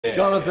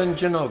Jonathan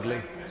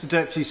Djanogly. Mr.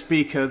 Deputy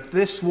Speaker,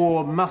 this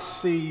war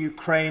must see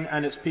Ukraine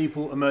and its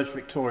people emerge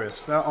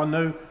victorious. There are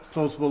no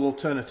plausible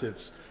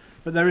alternatives.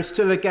 But there is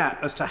still a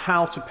gap as to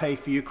how to pay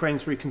for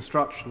Ukraine's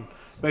reconstruction,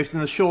 both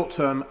in the short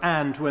term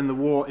and when the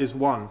war is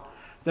won.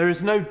 There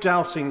is no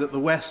doubting that the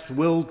West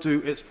will do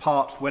its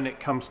part when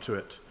it comes to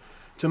it.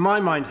 To my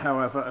mind,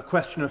 however, a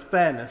question of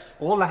fairness,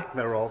 or lack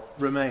thereof,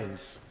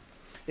 remains.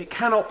 It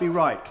cannot be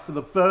right for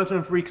the burden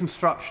of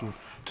reconstruction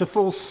to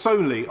fall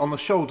solely on the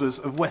shoulders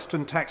of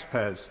Western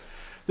taxpayers.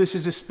 This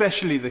is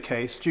especially the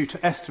case due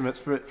to estimates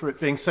for it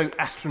being so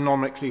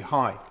astronomically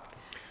high.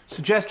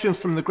 Suggestions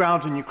from the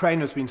ground in Ukraine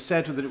has been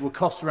said that it will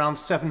cost around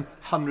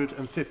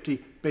 $750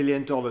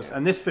 billion,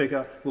 and this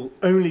figure will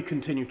only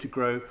continue to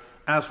grow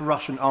as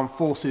Russian armed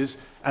forces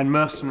and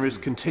mercenaries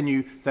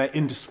continue their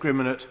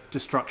indiscriminate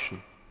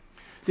destruction.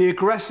 The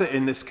aggressor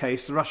in this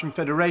case, the Russian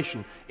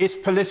Federation, its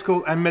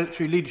political and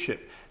military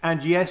leadership,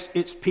 and yes,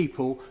 its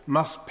people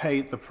must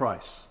pay the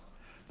price.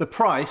 The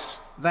price,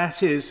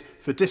 that is,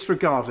 for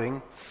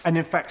disregarding and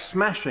in fact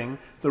smashing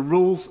the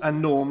rules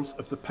and norms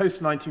of the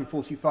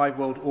post-1945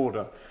 world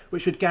order,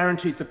 which had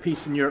guaranteed the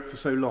peace in Europe for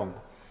so long.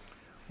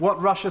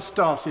 What Russia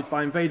started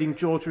by invading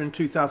Georgia in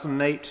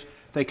 2008,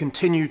 they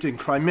continued in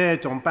Crimea,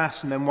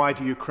 Donbass and then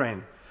wider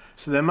Ukraine.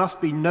 So there must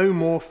be no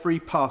more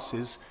free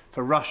passes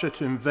for Russia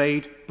to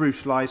invade,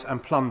 brutalise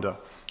and plunder.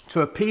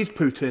 To appease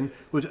Putin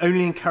would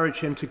only encourage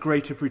him to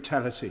greater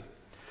brutality.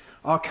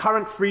 Our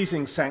current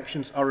freezing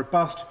sanctions are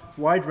robust,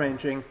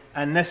 wide-ranging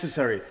and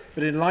necessary,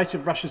 but in light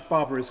of Russia's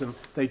barbarism,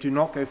 they do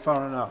not go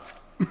far enough.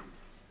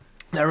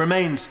 There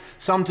remains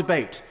some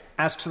debate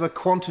as to the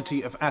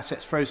quantity of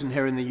assets frozen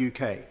here in the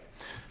UK,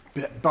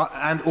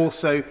 and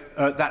also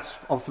that's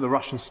for the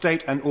Russian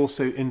state and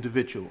also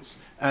individuals.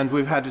 And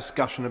we've had a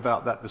discussion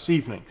about that this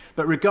evening.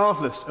 But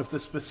regardless of the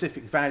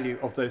specific value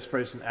of those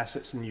frozen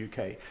assets in the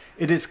UK,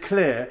 it is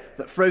clear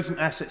that frozen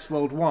assets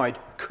worldwide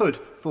could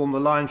form the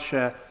lion's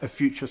share of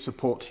future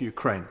support to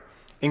Ukraine,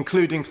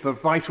 including for the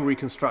vital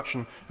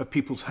reconstruction of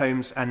people's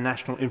homes and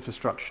national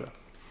infrastructure.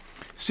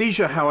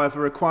 Seizure,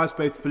 however, requires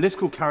both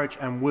political courage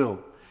and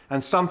will,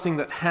 and something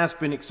that has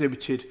been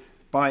exhibited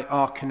by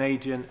our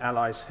Canadian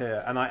allies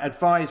here. And I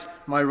advise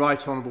my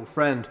right honourable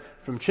friend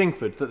from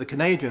Chingford that the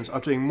Canadians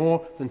are doing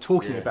more than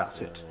talking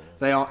about it.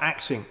 They are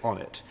acting on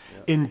it.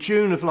 In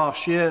June of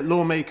last year,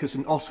 lawmakers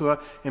in Ottawa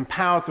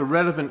empowered the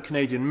relevant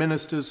Canadian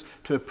ministers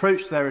to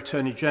approach their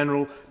Attorney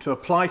General to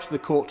apply to the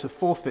court to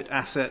forfeit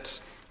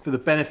assets for the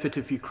benefit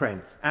of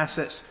Ukraine,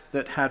 assets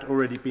that had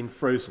already been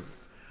frozen.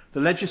 The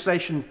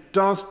legislation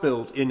does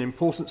build in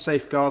important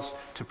safeguards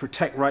to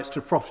protect rights to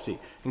property,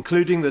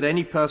 including that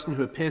any person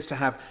who appears to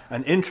have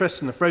an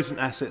interest in the frozen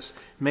assets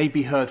may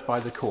be heard by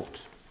the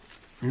court.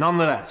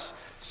 Nonetheless,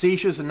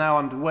 seizures are now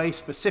underway,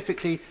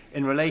 specifically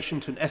in relation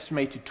to an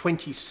estimated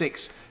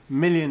 $26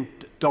 million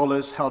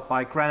held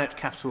by Granite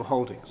Capital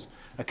Holdings,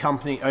 a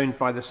company owned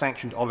by the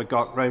sanctioned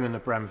oligarch Roman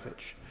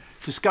Abramovich.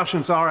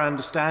 Discussions are, I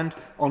understand,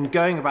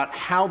 ongoing about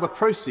how the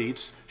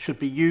proceeds should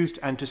be used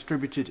and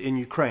distributed in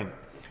Ukraine,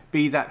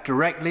 be that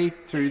directly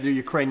through the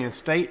Ukrainian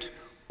state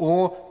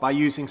or by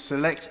using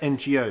select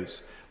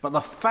NGOs. But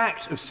the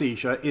fact of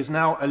seizure is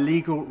now a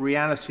legal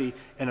reality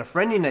in a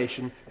friendly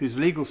nation whose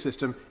legal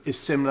system is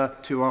similar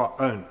to our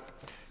own.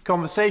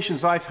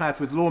 Conversations I've had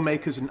with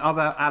lawmakers in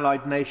other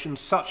allied nations,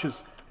 such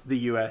as the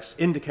US,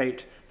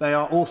 indicate they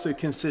are also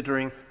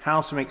considering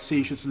how to make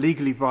seizures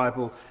legally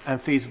viable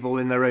and feasible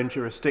in their own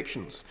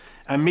jurisdictions.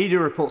 And media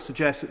reports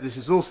suggest that this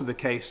is also the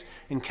case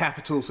in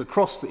capitals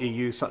across the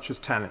EU, such as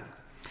Tallinn.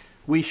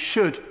 We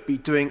should be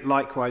doing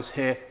likewise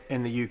here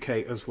in the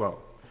UK as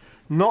well.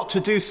 Not to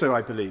do so,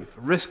 I believe,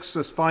 risks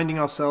us finding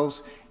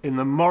ourselves in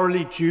the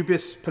morally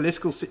dubious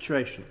political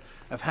situation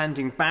of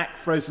handing back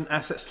frozen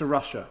assets to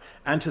Russia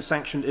and to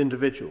sanctioned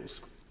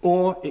individuals.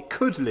 Or it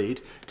could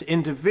lead to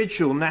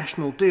individual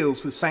national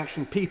deals with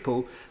sanctioned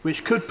people,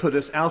 which could put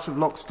us out of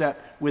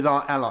lockstep with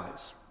our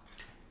allies.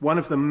 One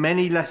of the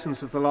many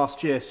lessons of the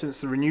last year since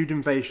the renewed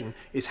invasion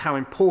is how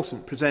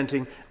important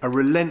presenting a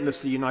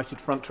relentlessly united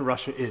front to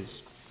Russia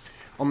is.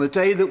 On the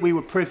day that we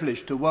were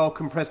privileged to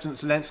welcome President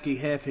Zelensky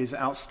here for his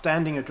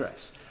outstanding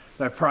address,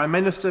 the Prime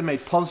Minister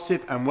made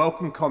positive and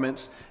welcome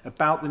comments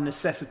about the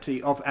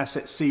necessity of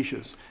asset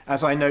seizures,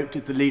 as I note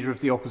did the Leader of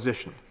the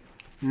Opposition.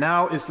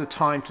 Now is the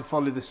time to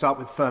follow this up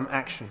with firm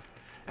action.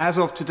 As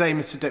of today,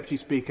 Mr. Deputy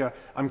Speaker,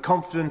 I'm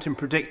confident in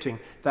predicting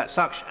that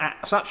such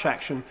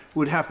action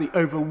would have the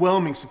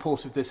overwhelming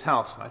support of this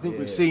House. I think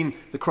we've seen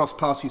the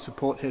cross-party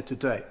support here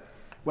today.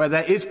 Where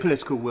there is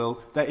political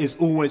will, there is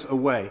always a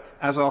way,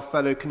 as our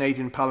fellow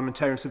Canadian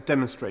parliamentarians have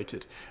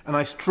demonstrated. And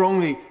I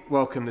strongly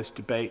welcome this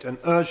debate and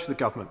urge the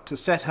government to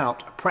set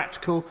out a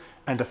practical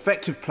and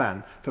effective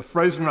plan for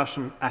frozen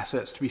Russian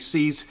assets to be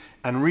seized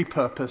and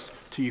repurposed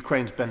to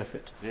Ukraine's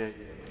benefit.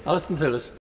 Alison Tillis.